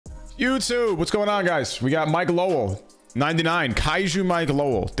YouTube, what's going on, guys? We got Mike Lowell, 99, Kaiju Mike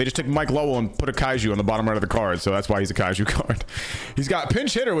Lowell. They just took Mike Lowell and put a Kaiju on the bottom right of the card, so that's why he's a Kaiju card. He's got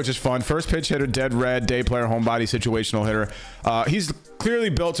pinch hitter, which is fun. First pinch hitter, dead red, day player, homebody, situational hitter. He's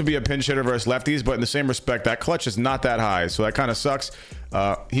clearly built to be a pinch hitter versus lefties, but in the same respect, that clutch is not that high, so that kind of sucks.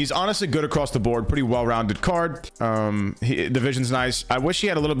 He's honestly good across the board, pretty well-rounded card. Division's nice. I wish he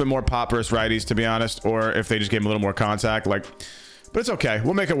had a little bit more pop versus righties, to be honest, or if they just gave him a little more contact, like. But it's okay.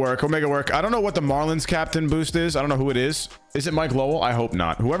 We'll make it work. We'll make it work. I don't know what the Marlins captain boost is. I don't know who it is. Is it Mike Lowell? I hope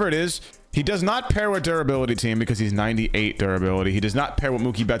not. Whoever it is, he does not pair with durability team because he's 98 durability. He does not pair with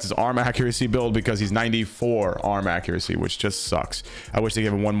Mookie Betts' arm accuracy build because he's 94 arm accuracy, which just sucks. I wish they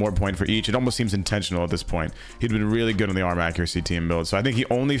gave him one more point for each. It almost seems intentional at this point. He'd been really good on the arm accuracy team build. So I think he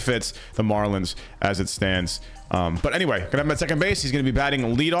only fits the Marlins as it stands. But anyway, gonna have him at second base. He's gonna be batting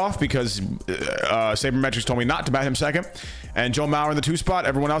leadoff because Sabermetrics told me not to bat him second. And Joe Mauer in the 2 spot.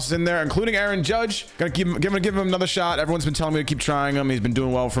 Everyone else is in there, including Aaron Judge. Gonna give him another shot. Everyone's been telling me to keep trying him. He's been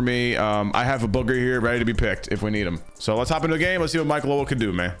doing well for me. I have a booger here ready to be picked if we need him. So let's hop into the game. Let's see what Mike Lowell can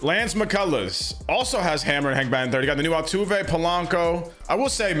do, man. Lance McCullers also has Hammer and Hank Batting third. He got the new Altuve, Polanco. I will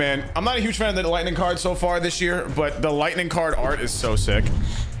say, man, I'm not a huge fan of the Lightning card so far this year, but the Lightning card art is so sick.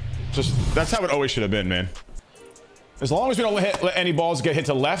 Just that's how it always should have been, man. As long as we don't let any balls get hit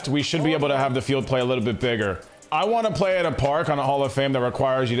to left, we should be able to have the field play a little bit bigger. I want to play at a park on a Hall of Fame that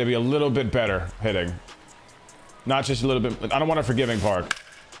requires you to be a little bit better hitting. Not just a little bit. I don't want a forgiving park.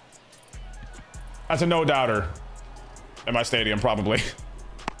 That's a no-doubter in my stadium, probably.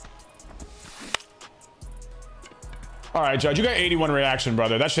 All right, Judge, you got 81 reaction,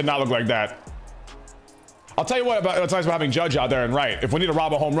 brother. That should not look like that. I'll tell you what's nice about having Judge out there and right. If we need to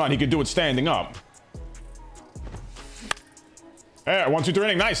rob a home run, he could do it standing up. Yeah, 1, 2, 3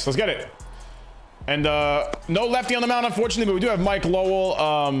 inning. Nice. Let's get it. And no lefty on the mound, unfortunately, but we do have Mike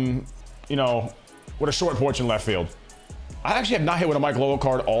Lowell, you know, with a short porch in left field. I actually have not hit with a Mike Lowell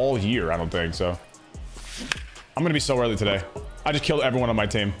card all year, I don't think, so. I'm going to be so early today. I just killed everyone on my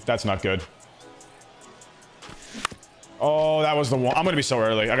team. That's not good. Oh, that was the one. I'm going to be so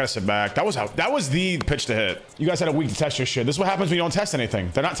early. I got to sit back. That was the pitch to hit. You guys had a week to test your shit. This is what happens when you don't test anything.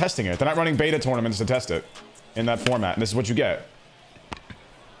 They're not testing it. They're not running beta tournaments to test it in that format. And this is what you get.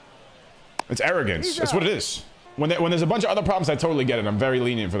 It's arrogance. That's what it is. When there's a bunch of other problems, I totally get it. I'm very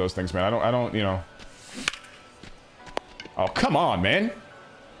lenient for those things, man. I don't, you know. Oh, come on, man.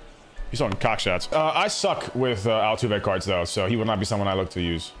 He's throwing cock shots. I suck with Altuve cards, though, so he would not be someone I look to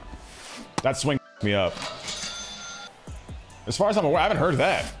use. That swing me up. As far as I'm aware, I haven't heard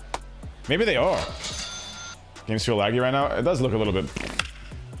that. Maybe they are. Games feel laggy right now. It does look a little bit.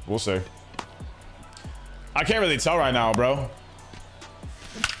 We'll see. I can't really tell right now, bro.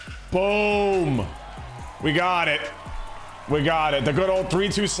 Boom. We got it. We got it. The good old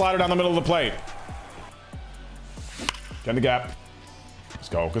 3-2 slider down the middle of the plate. Get in the gap. Let's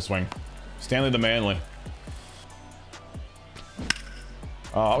go. Good swing. Stanley the Manly.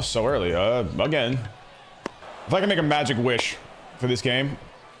 Oh, I was so early. Again. If I could make a magic wish for this game,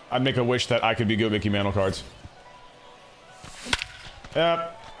 I'd make a wish that I could be good Mickey Mantle cards.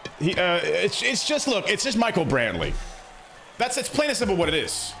 It's just, look, it's just Michael Brantley. It's plain and simple what it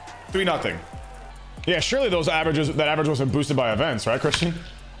is. 3-0. Yeah, surely that average wasn't boosted by events, right, Christian?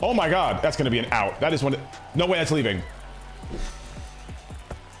 Oh my God, that's gonna be an out. That is one. No way that's leaving.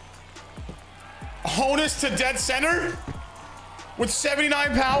 Honus to dead center with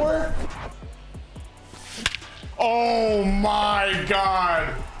 79 power. Oh my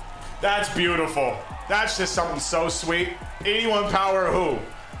God, that's beautiful. That's just something so sweet. 81 power who?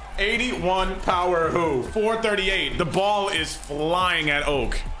 81 power who? 438. The ball is flying at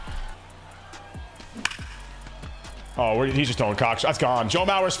Oak. Oh, he's just throwing cock. That's gone. Joe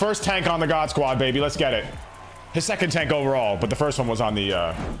Mauer's first tank on the God Squad, baby. Let's get it. His second tank overall, but the first one was on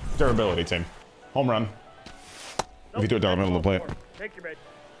the durability team. Home run. If you do it down the middle of the plate. Take your bait.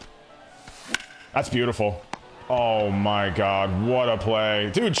 That's beautiful. Oh my God, what a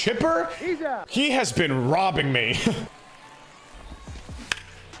play. Dude, Chipper, he has been robbing me.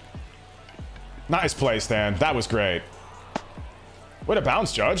 Nice play, Stan. That was great. What a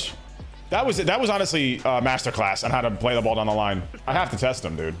bounce, Judge. That was honestly a masterclass on how to play the ball down the line. I have to test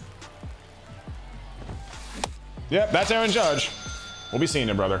him, dude. Yep, that's Aaron Judge. We'll be seeing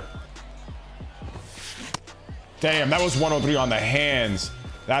you, brother. Damn, that was 103 on the hands.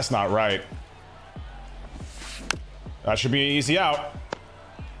 That's not right. That should be an easy out.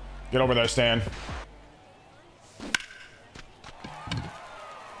 Get over there, Stan.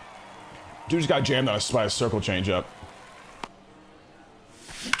 Dude just got jammed by a circle changeup.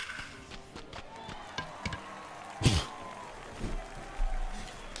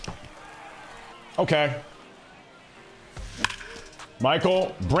 Okay.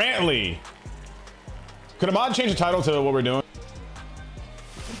 Michael Brantley. Could a mod change the title to what we're doing?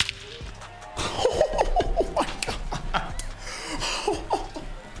 Oh my god.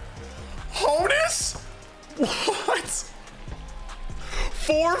 Honus? What?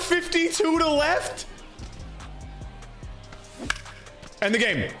 452 to left? End the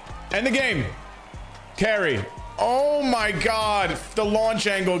game. End the game. Carry. Oh my god. The launch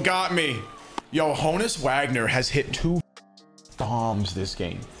angle got me. Yo, Honus Wagner has hit 2 bombs this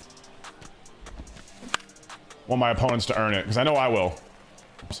game. Want my opponents to earn it, because I know I will.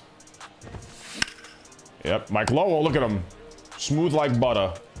 Yep, Mike Lowell, look at him. Smooth like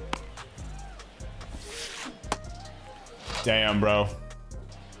butter. Damn, bro.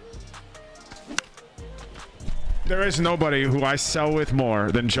 There is nobody who I sell with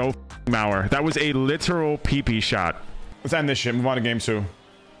more than Joe Mauer. That was a literal pee-pee shot. Let's end this shit. Move on to game 2.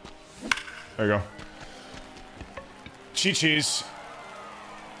 There you go. Cheese.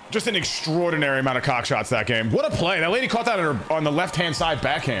 Just an extraordinary amount of cock shots that game. What a play. That lady caught that on the left-hand side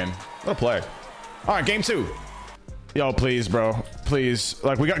backhand. What a play. All right, game 2. Yo, please, bro. Please.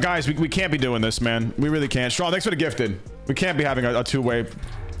 Like, we got guys, we can't be doing this, man. We really can't. Straw, thanks for the gifted. We can't be having a two-way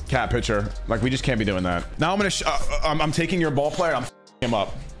cat pitcher. Like, we just can't be doing that. Now I'm taking your ball player. I'm him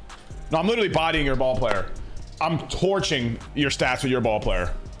up. No, I'm literally bodying your ball player. I'm torching your stats with your ball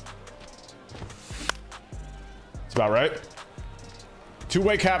player. That's about right.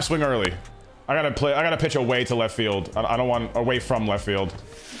 Two-way cap, swing early. I gotta pitch away to left field. I don't want away from left field.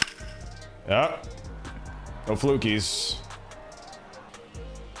 Yeah. No flukies.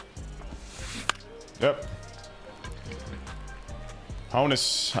 Yep.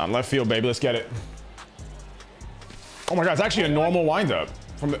 Honus on left field, baby. Let's get it. Oh my god, it's actually a normal windup.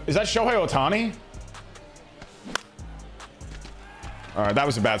 Is that Shohei Ohtani? All right, that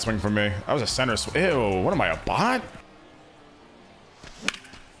was a bad swing from me. That was a center swing. Ew, what am I, a bot?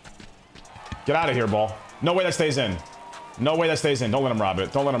 Get out of here, ball. No way that stays in. No way that stays in. Don't let him rob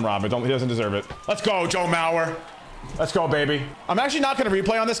it. Don't let him rob it. He doesn't deserve it. Let's go, Joe Mauer. Let's go, baby. I'm actually not going to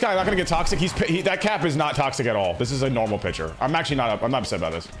replay on this guy. I'm not going to get toxic. That cap is not toxic at all. This is a normal pitcher. I'm actually not. I'm not upset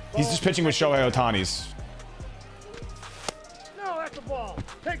about this. He's just pitching with Shohei Ohtani's. No, that's a ball.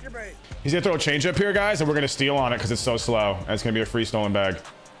 Take your bait. He's going to throw a changeup here, guys, and we're going to steal on it because it's so slow. And it's going to be a free stolen bag.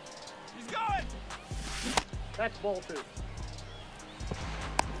 He's going. That's ball 2.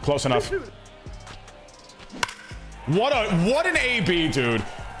 Close enough. What an AB, dude.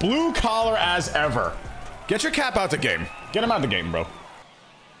 Blue collar as ever. Get your cap out the game. Get him out the game, bro.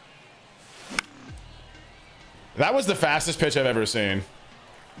 That was the fastest pitch I've ever seen.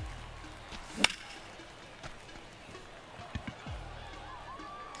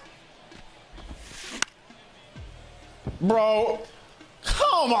 Bro,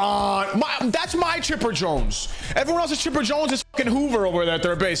 come on. That's my Chipper Jones. Everyone else's Chipper Jones is fucking Hoover over there at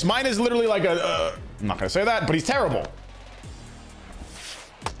third base. Mine is literally like a... I'm not going to say that, but he's terrible.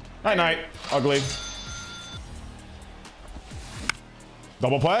 Night-night. Ugly.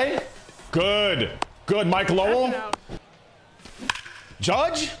 Double play. Good. Good, Mike Lowell.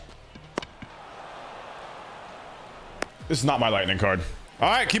 Judge? This is not my lightning card. All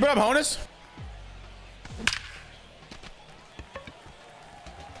right, keep it up, Honus.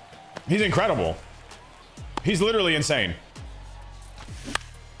 He's incredible. He's literally insane.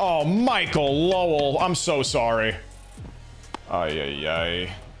 Oh, Michael Lowell. I'm so sorry.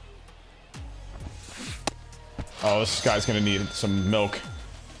 Ay. Oh, this guy's gonna need some milk.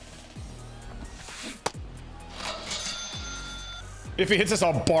 If he hits this,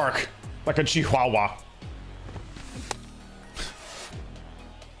 I'll bark like a chihuahua.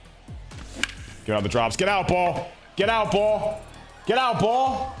 Get out the drops. Get out, ball. Get out, ball. Get out,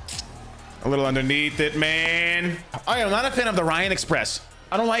 ball. A little underneath it, man. I am not a fan of the Ryan Express.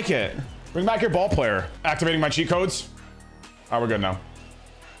 I don't like it. Bring back your ball player. Activating my cheat codes. All right, we're good now.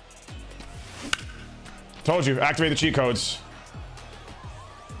 Told you, activate the cheat codes.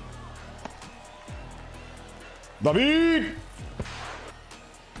 David!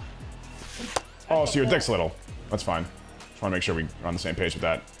 Oh, so your dick's little. That's fine. Just want to make sure we're on the same page with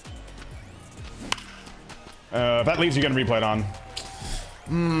that. If that leaves you getting replayed on.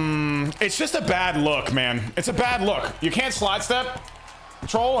 It's just a bad look, man. It's a bad look. You can't slide step,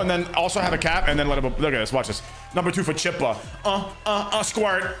 troll, and then also have a cap, and then let him... Look at this. Watch this. Number 2 for Chippa.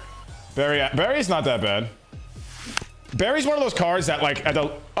 Squirt. Barry's not that bad. Barry's one of those cards that, like, at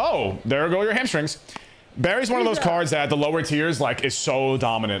the... Oh, there go your hamstrings. Barry's one of those cards that at the lower tiers, like, is so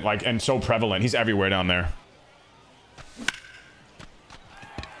dominant, like, and so prevalent. He's everywhere down there.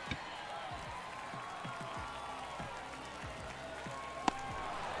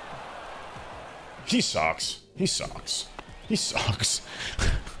 He sucks. He sucks. He sucks.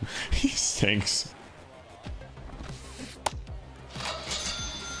 He stinks.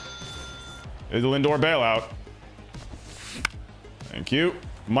 Is the Lindor bailout. Thank you.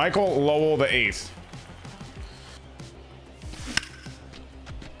 Michael Lowell the 8th.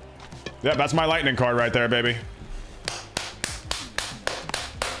 Yep, that's my lightning card right there, baby.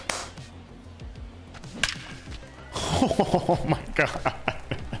 Oh my God.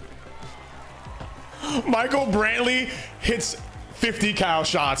 Michael Brantley hits 50 cal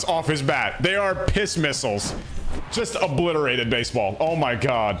shots off his bat. They are piss missiles. Just obliterated baseball. Oh my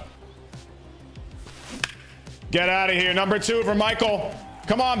God. Get out of here. Number 2 for Michael.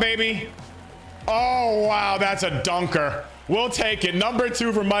 Come on, baby. Oh, wow. That's a dunker. We'll take it. Number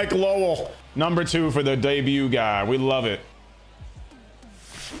 2 for Mike Lowell. Number 2 for the debut guy. We love it.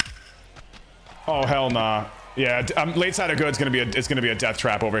 Oh, hell nah. Yeah, late side of good. It's gonna be a death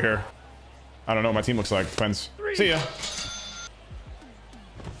trap over here. I don't know what my team looks like. Depends. See ya.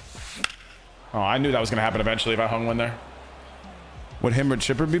 Oh, I knew that was gonna happen eventually if I hung one there. Would him or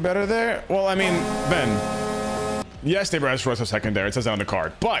Chipper be better there? Well, I mean, Ben. Yes, David Wright's for us a second there. It says that on the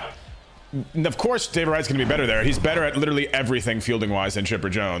card. But, of course, David Wright's gonna be better there. He's better at literally everything fielding-wise than Chipper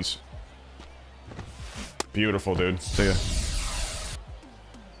Jones. Beautiful, dude. See ya.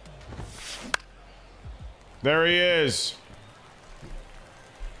 There he is.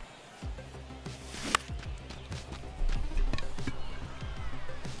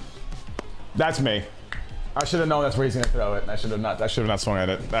 That's me. I should have known that's where he's gonna throw it. I should have not swung at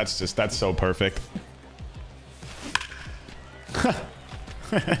it. That's so perfect.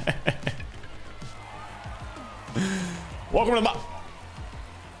 Welcome to the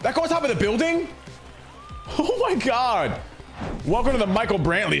that goes top of the building? Oh my God. Welcome to the Michael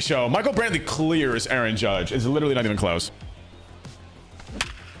Brantley show. Michael Brantley clears Aaron Judge. It's literally not even close.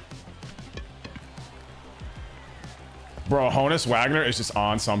 Bro, Honus Wagner is just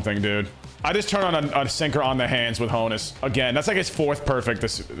on something, dude. I just turned on a sinker on the hands with Honus. Again, that's like his 4th perfect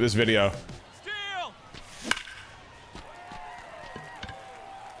this video. Steal!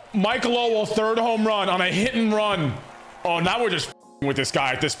 Mike Lowell, 3rd home run on a hit and run. Oh, now we're just with this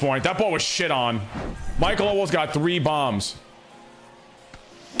guy at this point. That ball was shit on. Mike Lowell's got 3 bombs.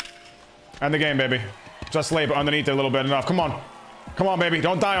 End the game, baby. Just lay underneath it a little bit. Enough. Come on. Come on, baby.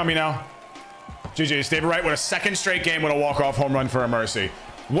 Don't die on me now. GG's. David Wright with a 2nd straight game with a walk-off home run for a mercy.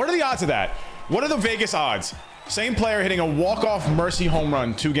 What are the odds of that? What are the Vegas odds? Same player hitting a walk-off mercy home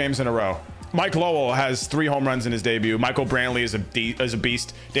run 2 games in a row. Mike Lowell has 3 home runs in his debut. Michael Brantley is a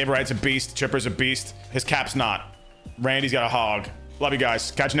beast. David Wright's a beast. Chipper's a beast. His cap's not. Randy's got a hog. Love you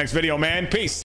guys. Catch you next video, man. Peace.